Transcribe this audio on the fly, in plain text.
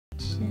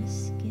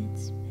just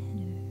gets better.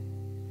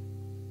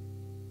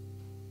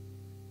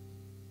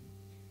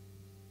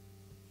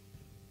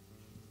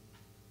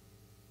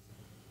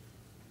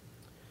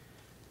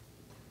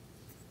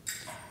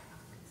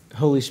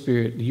 Holy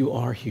Spirit, you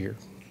are here,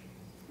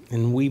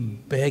 and we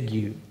beg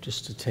you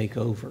just to take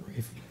over.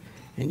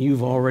 And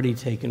you've already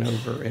taken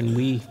over,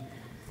 and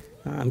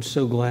I'm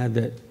so glad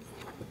that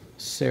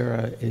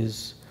Sarah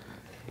is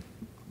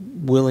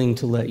willing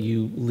to let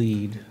you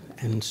lead,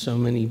 and so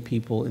many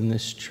people in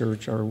this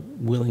church are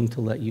willing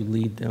to let you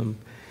lead them.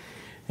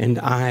 And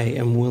I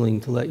am willing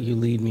to let you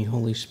lead me,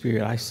 Holy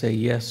Spirit. I say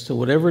yes to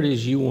whatever it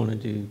is you want to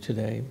do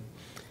today.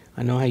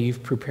 I know how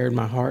you've prepared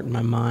my heart and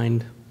my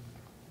mind.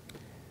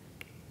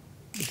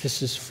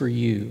 This is for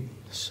you.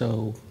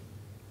 So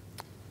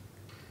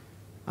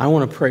I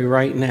want to pray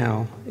right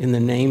now in the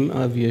name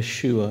of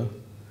Yeshua,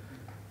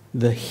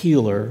 the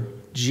healer,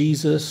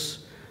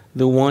 Jesus,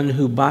 the one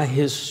who by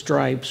his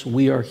stripes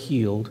we are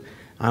healed.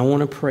 I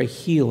want to pray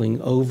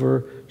healing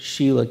over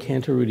Sheila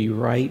Cantaruti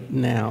right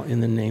now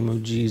in the name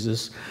of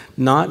Jesus.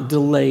 Not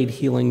delayed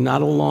healing,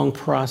 not a long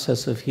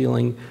process of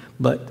healing,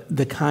 but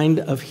the kind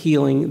of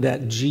healing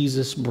that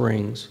Jesus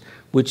brings,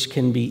 which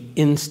can be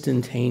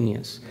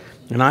instantaneous.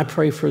 And I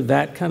pray for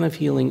that kind of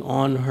healing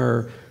on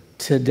her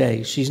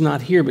today. She's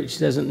not here, but she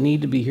doesn't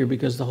need to be here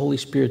because the Holy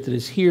Spirit that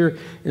is here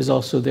is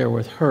also there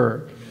with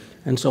her.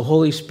 And so,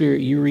 Holy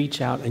Spirit, you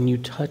reach out and you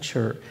touch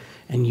her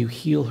and you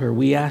heal her.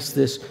 We ask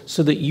this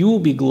so that you will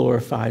be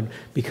glorified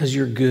because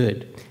you're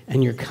good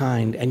and you're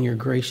kind and you're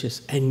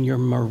gracious and you're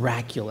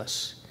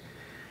miraculous.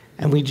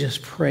 And we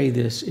just pray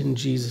this in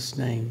Jesus'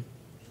 name.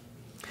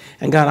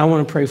 And God, I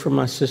want to pray for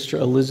my sister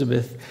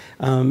Elizabeth,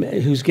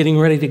 who's getting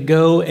ready to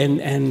go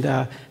and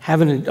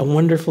having a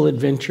wonderful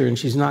adventure, and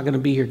she's not going to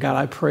be here. God,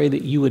 I pray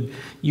that you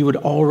would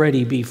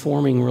already be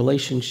forming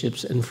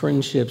relationships and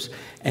friendships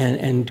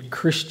and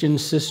Christian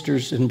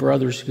sisters and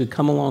brothers who could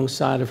come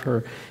alongside of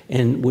her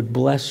and would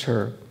bless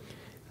her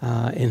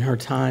in her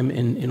time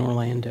in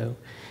Orlando.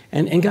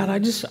 And God,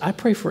 I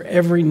pray for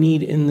every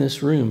need in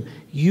this room.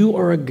 You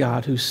are a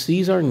God who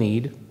sees our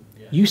need.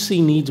 You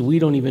see needs we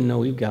don't even know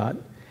we've got.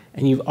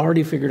 And you've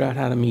already figured out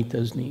how to meet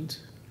those needs.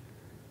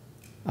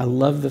 I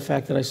love the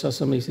fact that I saw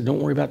somebody say,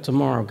 don't worry about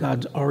tomorrow.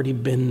 God's already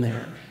been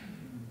there.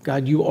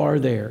 God, you are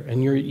there.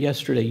 And you're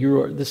yesterday.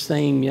 You're the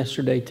same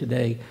yesterday,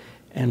 today,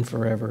 and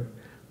forever.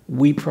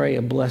 We pray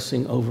a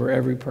blessing over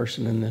every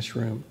person in this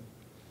room.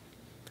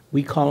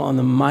 We call on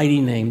the mighty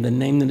name, the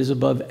name that is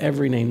above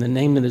every name, the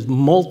name that is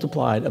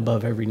multiplied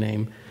above every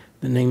name,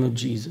 the name of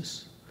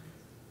Jesus.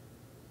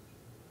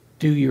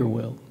 Do your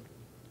will.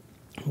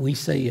 We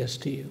say yes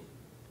to you.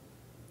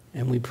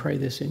 And we pray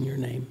this in your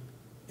name.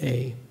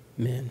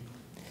 Amen.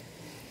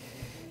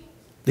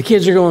 The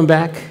kids are going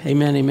back.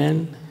 Amen,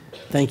 amen.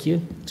 Thank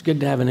you. It's good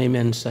to have an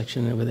amen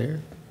section over there.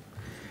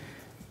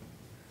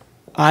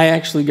 I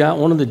actually got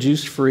one of the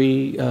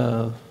juice-free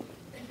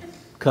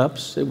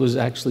cups. It was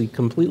actually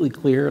completely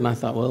clear, and I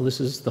thought, well, this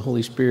is the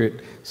Holy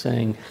Spirit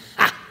saying,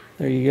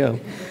 there you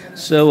go.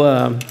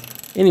 So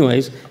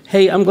anyways,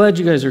 hey, I'm glad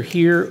you guys are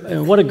here.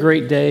 And what a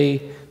great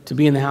day to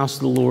be in the house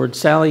of the Lord.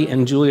 Sally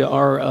and Julia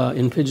are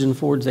in Pigeon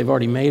Forge. They've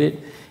already made it.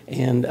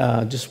 And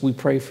we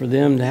pray for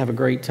them to have a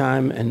great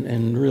time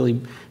and really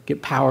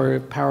get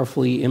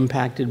powerfully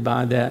impacted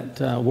by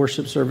that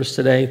worship service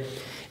today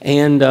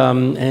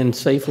and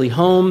safely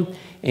home.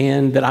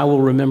 And that I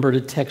will remember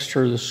to text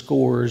her the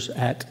scores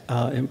at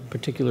in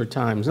particular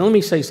times. Now, let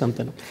me say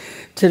something.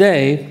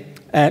 Today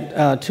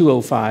at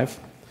 2:05,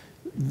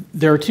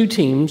 there are two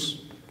teams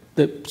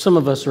that some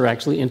of us are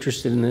actually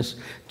interested in this,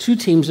 two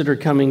teams that are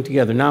coming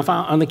together. Now,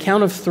 on the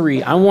count of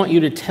three, I want you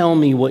to tell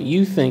me what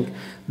you think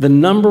the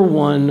number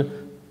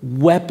one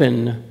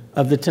weapon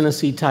of the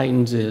Tennessee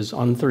Titans is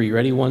on three.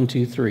 Ready? 1,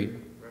 2, 3.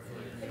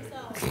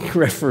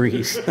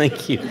 Referees.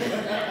 Thank you.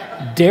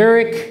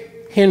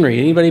 Derrick Henry.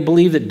 Anybody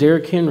believe that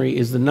Derrick Henry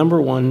is the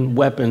number one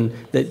weapon?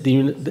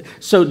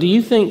 So do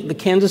you think the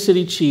Kansas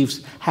City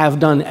Chiefs have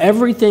done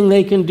everything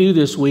they can do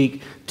this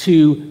week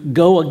to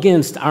go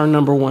against our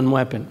number one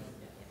weapon?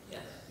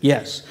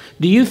 Yes.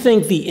 Do you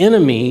think the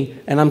enemy,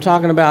 and I'm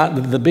talking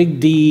about the big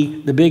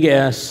D, the big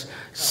S,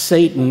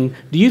 Satan,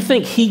 do you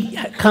think he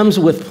comes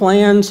with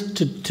plans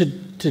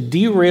to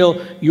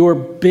derail your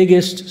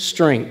biggest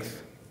strength?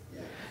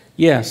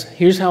 Yes.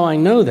 Here's how I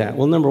know that.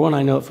 Well, number one,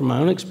 I know it from my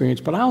own experience,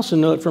 but I also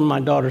know it from my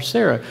daughter,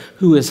 Sarah,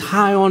 who is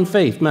high on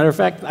faith. Matter of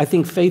fact, I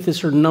think faith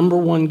is her number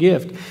one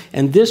gift.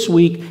 And this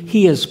week,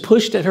 he has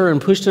pushed at her and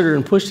pushed at her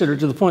and pushed at her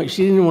to the point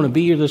she didn't even want to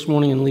be here this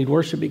morning and lead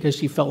worship because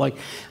she felt like,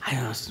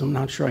 I'm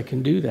not sure I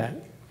can do that.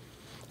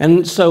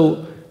 And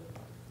so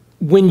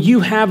when you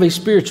have a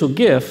spiritual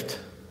gift,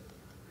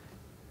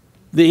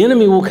 the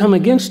enemy will come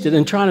against it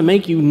and try to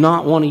make you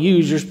not want to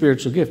use your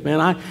spiritual gift.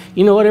 Man,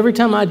 you know what? Every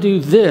time I do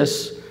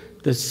this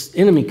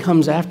enemy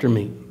comes after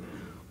me.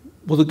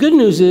 Well, the good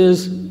news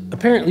is,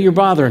 apparently you're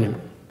bothering him.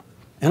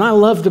 And I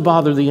love to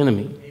bother the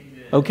enemy.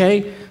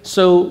 Okay?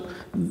 So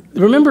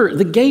remember,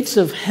 the gates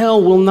of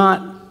hell will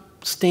not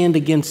stand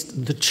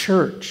against the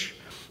church.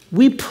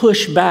 We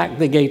push back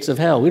the gates of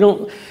hell. We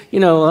don't,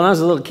 when I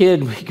was a little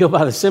kid, we go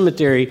by the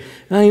cemetery.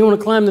 You want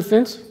to climb the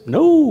fence?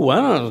 No,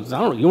 I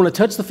don't. You want to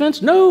touch the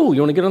fence? No.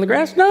 You want to get on the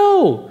grass?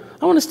 No.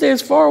 I want to stay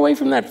as far away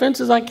from that fence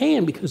as I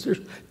can because there's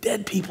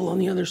dead people on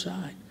the other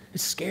side.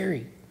 It's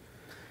scary.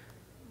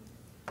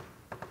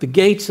 The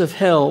gates of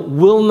hell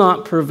will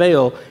not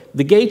prevail.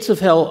 The gates of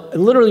hell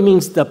literally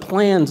means the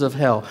plans of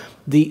hell.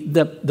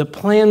 The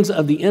plans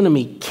of the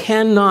enemy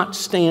cannot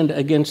stand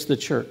against the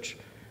church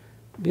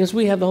because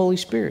we have the Holy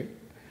Spirit.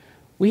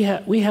 We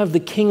have the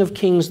King of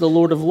Kings, the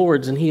Lord of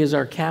Lords, and he is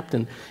our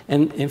captain.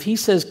 And if he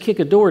says kick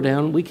a door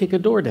down, we kick a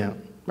door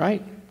down,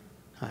 right?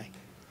 Hi.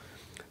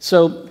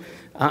 So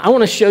I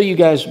want to show you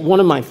guys one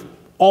of my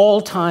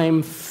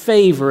all-time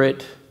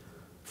favorite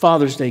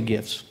Father's Day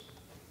gifts.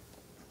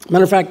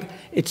 Matter of fact,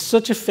 it's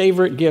such a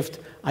favorite gift,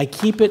 I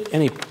keep it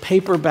in a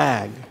paper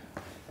bag.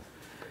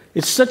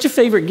 It's such a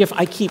favorite gift,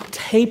 I keep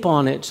tape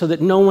on it so that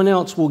no one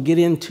else will get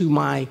into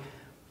my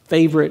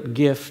favorite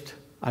gift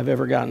I've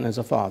ever gotten as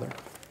a father.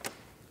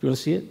 You want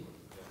to see it?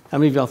 How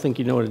many of y'all think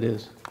you know what it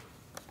is?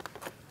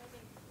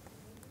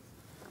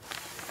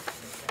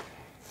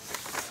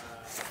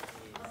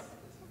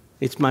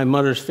 It's my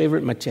mother's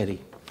favorite machete.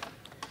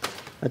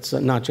 That's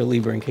Nacho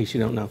Libre, in case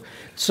you don't know.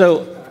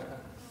 So,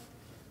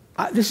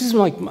 this is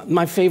like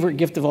my favorite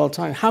gift of all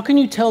time. How can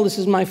you tell this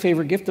is my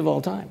favorite gift of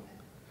all time?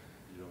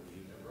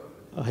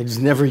 I just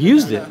never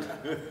used it.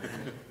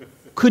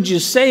 Could you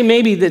say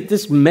maybe that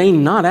this may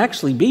not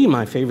actually be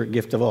my favorite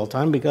gift of all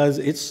time because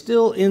it's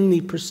still in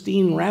the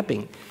pristine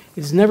wrapping?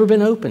 It's never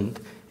been opened.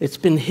 It's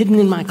been hidden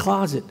in my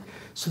closet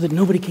so that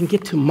nobody can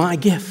get to my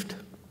gift.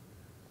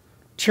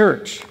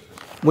 Church,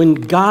 when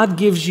God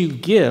gives you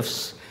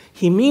gifts,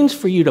 he means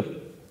for you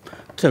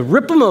to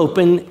rip them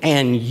open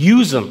and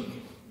use them.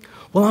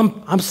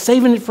 Well, I'm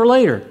saving it for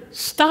later.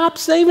 Stop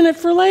saving it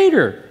for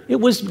later. It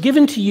was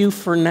given to you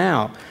for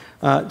now.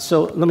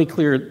 So let me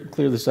clear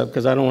this up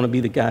because I don't want to be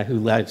the guy who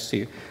lies to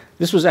you.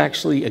 This was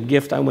actually a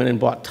gift I went and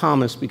bought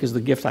Thomas because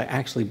the gift I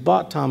actually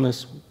bought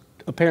Thomas,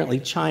 apparently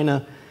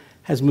China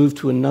has moved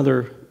to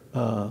another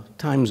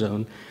time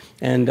zone.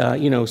 And,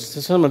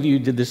 some of you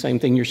did the same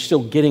thing. You're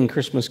still getting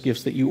Christmas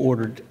gifts that you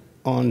ordered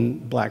on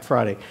Black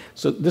Friday.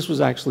 So this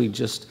was actually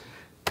just,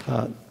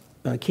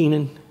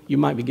 Keenan, you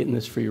might be getting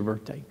this for your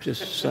birthday.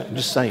 Just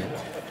saying.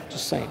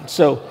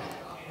 So,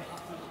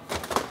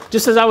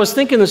 just as I was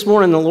thinking this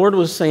morning, the Lord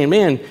was saying,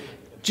 man,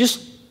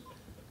 just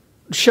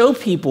show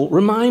people,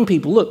 remind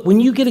people, look, when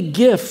you get a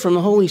gift from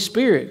the Holy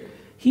Spirit,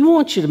 he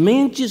wants you to,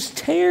 man, just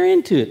tear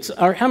into it.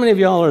 Or how many of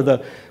y'all are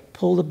the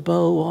pull the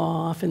bow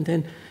off and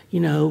then,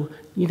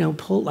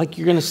 pull like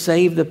you're going to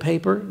save the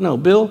paper? No,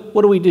 Bill,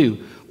 what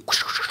do?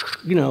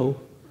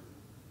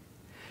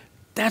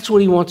 That's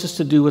what he wants us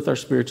to do with our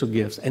spiritual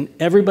gifts. And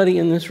everybody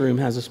in this room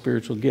has a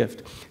spiritual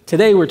gift.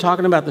 Today, we're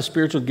talking about the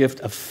spiritual gift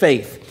of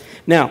faith.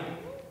 Now,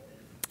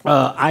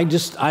 I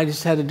just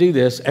had to do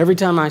this. Every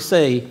time I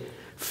say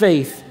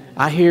faith,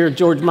 I hear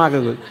George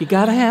Michael go, you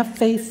got to have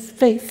faith,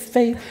 faith,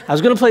 faith. I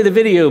was going to play the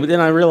video, but then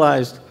I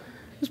realized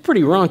it's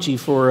pretty raunchy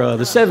for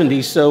the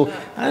 70s, so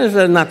I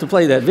decided not to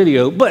play that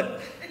video. But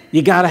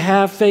you got to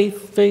have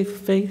faith,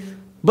 faith, faith.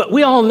 But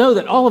we all know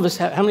that all of us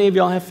have, how many of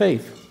y'all have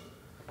faith?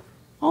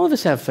 All of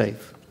us have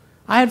faith.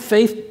 I had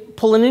faith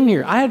pulling in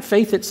here. I had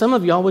faith that some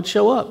of y'all would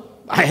show up.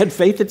 I had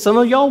faith that some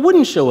of y'all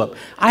wouldn't show up.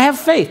 I have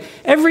faith.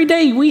 Every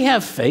day we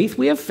have faith.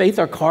 We have faith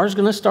our car's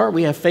going to start.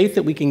 We have faith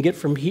that we can get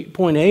from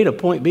point A to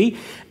point B.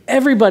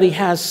 Everybody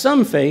has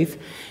some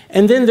faith.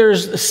 And then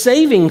there's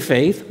saving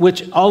faith,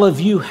 which all of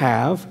you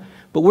have.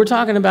 But we're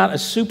talking about a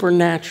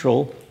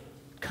supernatural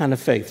kind of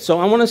faith. So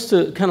I want us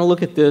to kind of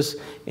look at this,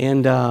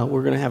 and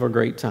we're going to have a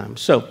great time.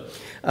 So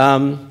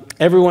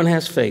everyone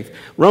has faith.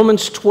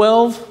 Romans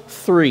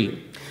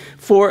 12:3.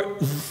 For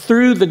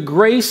through the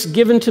grace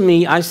given to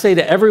me, I say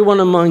to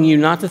everyone among you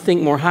not to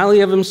think more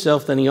highly of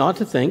himself than he ought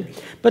to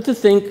think, but to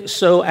think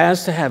so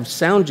as to have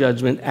sound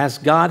judgment, as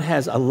God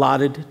has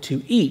allotted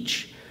to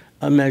each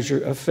a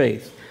measure of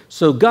faith.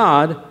 So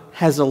God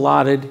has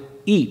allotted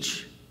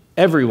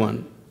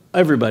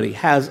everybody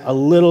has a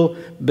little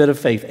bit of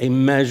faith, a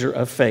measure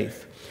of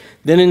faith.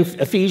 Then in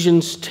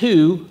Ephesians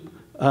 2,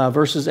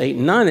 verses 8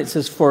 and 9, it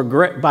says, For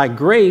by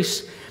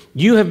grace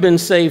you have been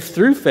saved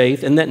through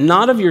faith, and that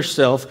not of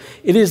yourself.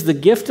 It is the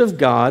gift of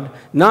God,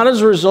 not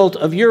as a result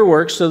of your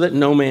works, so that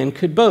no man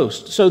could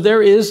boast. So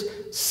there is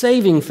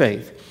saving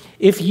faith.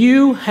 If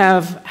you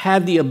have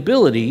had the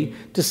ability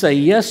to say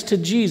yes to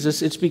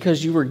Jesus, it's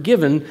because you were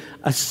given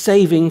a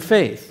saving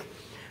faith.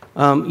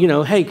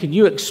 Hey, could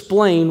you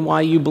explain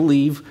why you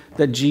believe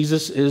that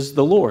Jesus is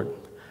the Lord?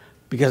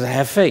 Because I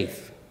have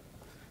faith.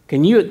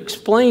 Can you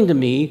explain to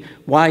me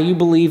why you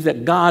believe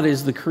that God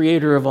is the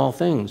creator of all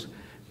things?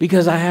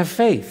 Because I have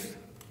faith.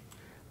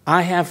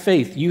 I have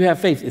faith. You have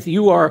faith. If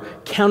you are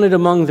counted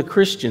among the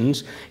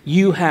Christians,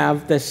 you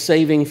have the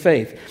saving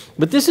faith.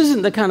 But this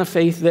isn't the kind of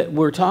faith that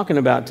we're talking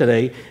about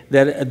today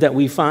that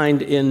we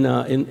find in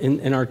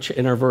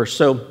our verse.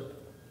 So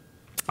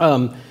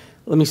let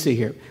me see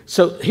here.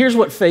 So here's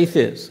what faith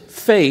is.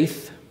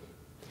 Faith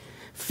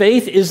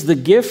Faith is the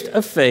gift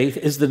of faith,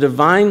 is the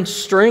divine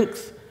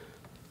strength,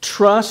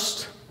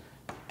 trust,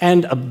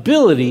 and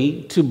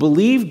ability to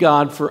believe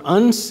God for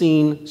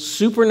unseen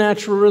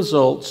supernatural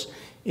results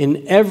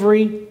in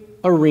every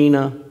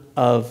arena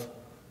of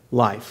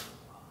life.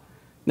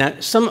 Now,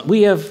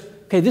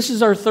 this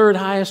is our third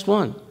highest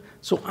one.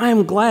 So I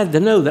am glad to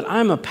know that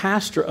I'm a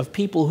pastor of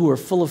people who are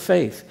full of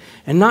faith.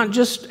 And not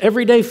just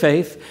everyday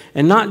faith,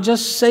 and not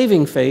just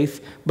saving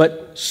faith,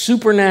 but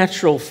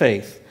supernatural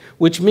faith,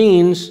 which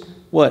means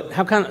what?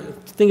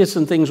 Think of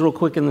some things real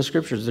quick in the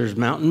scriptures. There's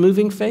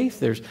mountain-moving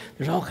faith. There's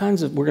all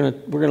kinds of, we're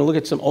gonna look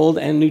at some Old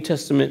and New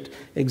Testament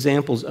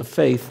examples of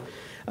faith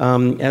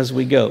as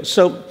we go.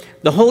 So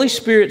the Holy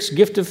Spirit's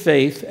gift of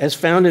faith, as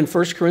found in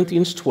 1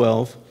 Corinthians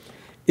 12,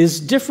 is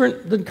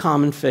different than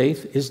common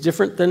faith, is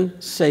different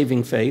than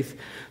saving faith.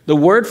 The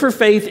word for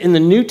faith in the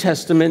New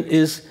Testament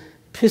is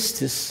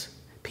pistis,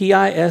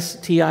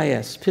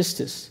 P-I-S-T-I-S,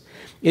 pistis.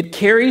 It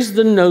carries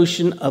the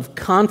notion of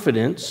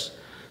confidence,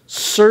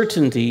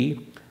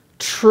 certainty,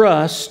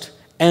 trust,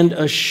 and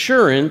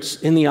assurance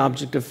in the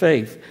object of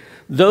faith.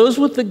 Those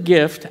with the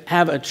gift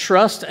have a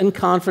trust and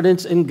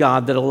confidence in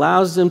God that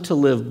allows them to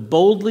live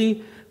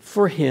boldly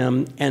for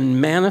Him and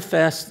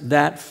manifest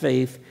that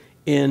faith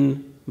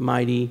in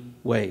mighty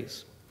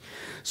ways.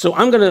 So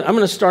I'm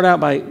gonna start out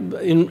by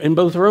in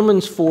both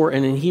Romans 4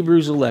 and in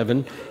Hebrews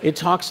 11. It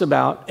talks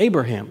about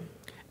Abraham.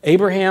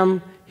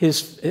 Abraham,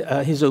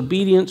 his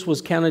obedience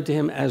was counted to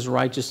him as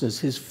righteousness.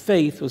 His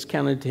faith was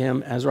counted to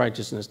him as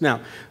righteousness. Now,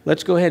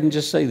 let's go ahead and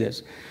just say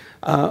this.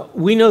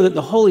 We know that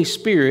the Holy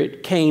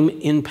Spirit came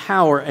in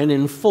power and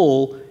in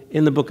full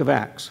in the book of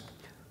Acts.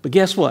 But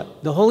guess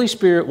what? The Holy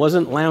Spirit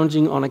wasn't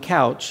lounging on a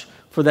couch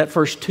for that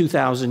first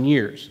 2,000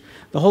 years.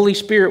 The Holy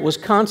Spirit was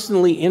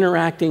constantly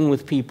interacting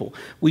with people.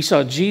 We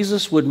saw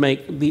Jesus would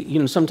make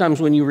sometimes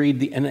when you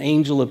read an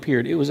angel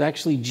appeared, it was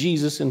actually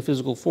Jesus in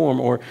physical form.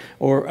 Or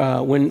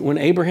when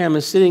Abraham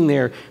is sitting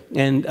there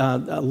and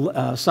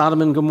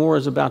Sodom and Gomorrah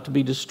is about to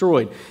be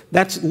destroyed,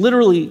 that's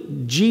literally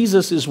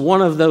Jesus is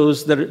one of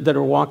those that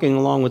are walking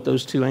along with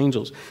those two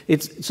angels.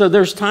 So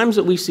there's times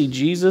that we see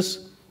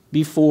Jesus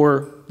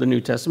before the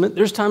New Testament.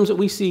 There's times that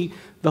we see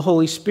the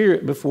Holy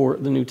Spirit before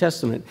the New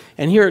Testament.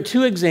 And here are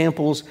two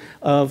examples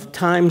of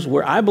times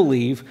where I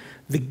believe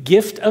the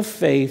gift of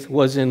faith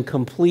was in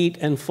complete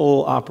and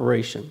full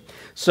operation.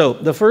 So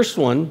the first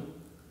one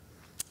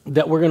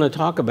that we're going to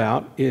talk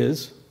about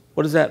is,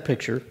 what is that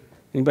picture?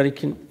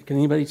 Can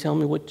anybody tell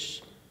me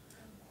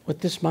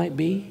what this might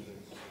be?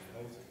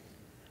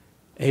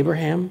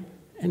 Abraham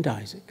and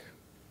Isaac.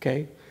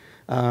 Okay.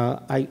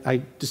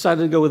 I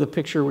decided to go with a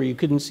picture where you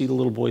couldn't see the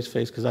little boy's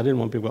face because I didn't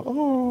want people to go,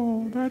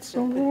 oh, that's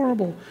so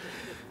horrible.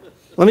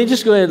 Let me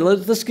just go ahead.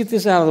 Let's get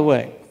this out of the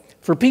way.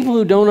 For people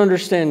who don't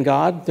understand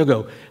God, they'll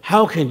go,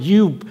 how could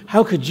you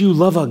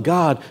love a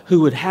God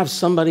who would have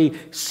somebody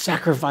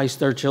sacrifice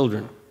their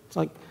children? It's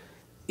like,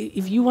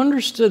 if you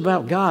understood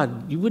about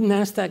God, you wouldn't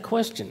ask that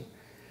question.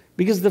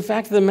 Because the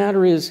fact of the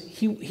matter is,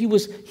 he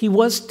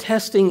was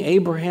testing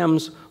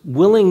Abraham's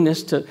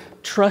willingness to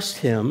trust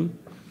him.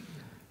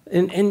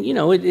 And if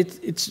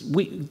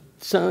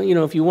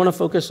you want to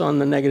focus on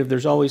the negative,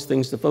 there's always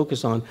things to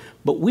focus on.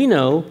 But we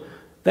know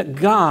that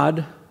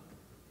God,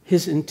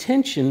 his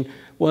intention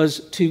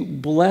was to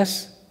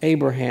bless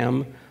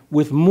Abraham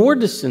with more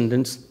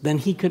descendants than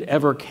he could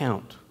ever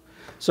count.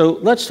 So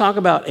let's talk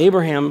about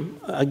Abraham.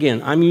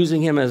 Again, I'm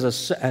using him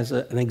as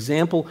an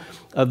example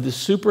of the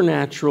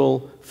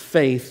supernatural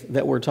faith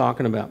that we're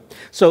talking about.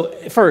 So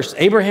first,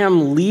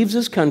 Abraham leaves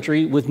his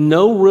country with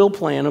no real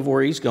plan of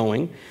where he's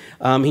going.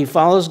 He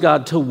follows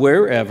God to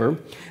wherever.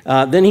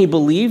 Then he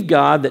believed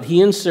God that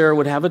he and Sarah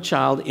would have a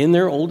child in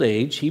their old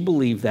age. He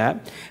believed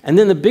that. And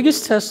then the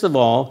biggest test of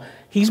all,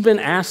 he's been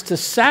asked to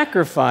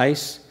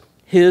sacrifice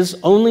his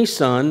only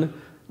son,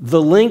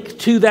 the link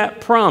to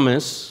that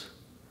promise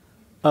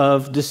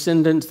of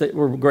descendants that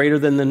were greater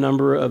than the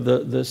number of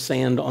the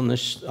sand on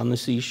the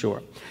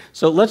seashore.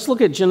 So let's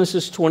look at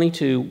Genesis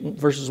 22,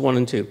 verses 1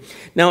 and 2.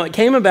 Now it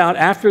came about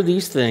after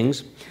these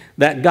things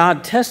that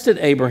God tested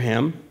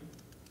Abraham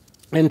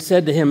and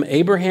said to him,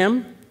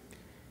 Abraham,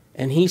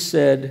 and he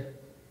said,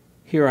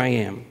 here I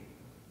am.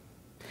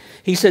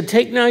 He said,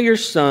 take now your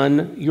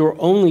son, your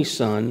only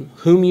son,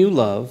 whom you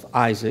love,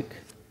 Isaac,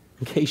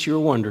 in case you were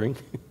wondering,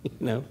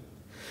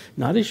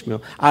 not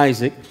Ishmael,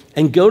 Isaac,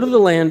 and go to the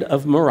land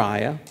of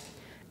Moriah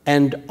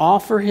and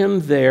offer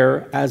him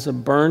there as a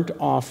burnt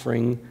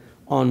offering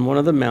on one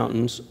of the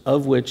mountains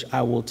of which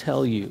I will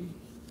tell you.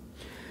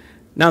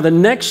 Now, the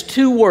next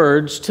two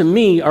words to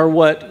me are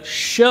what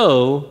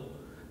show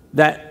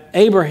that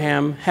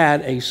Abraham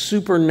had a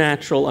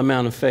supernatural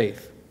amount of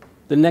faith.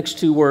 The next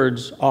two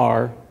words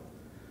are,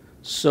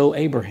 so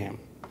Abraham.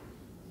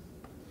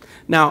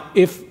 Now,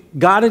 if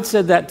God had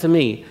said that to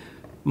me,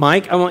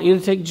 Mike, I want you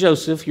to take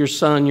Joseph, your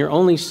son, your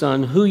only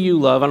son, who you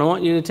love, and I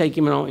want you to take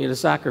him and I want you to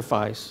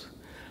sacrifice.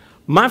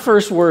 My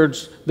first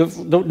words,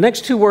 the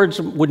next two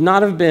words would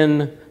not have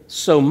been,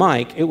 so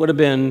Mike. It would have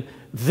been,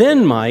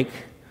 then Mike,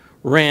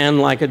 ran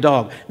like a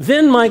dog.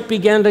 Then Mike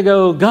began to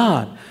go,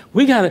 God,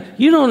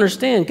 you don't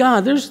understand.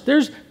 God,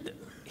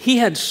 he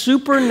had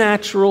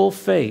supernatural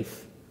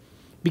faith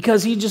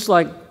because he just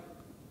like,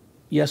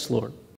 yes, Lord.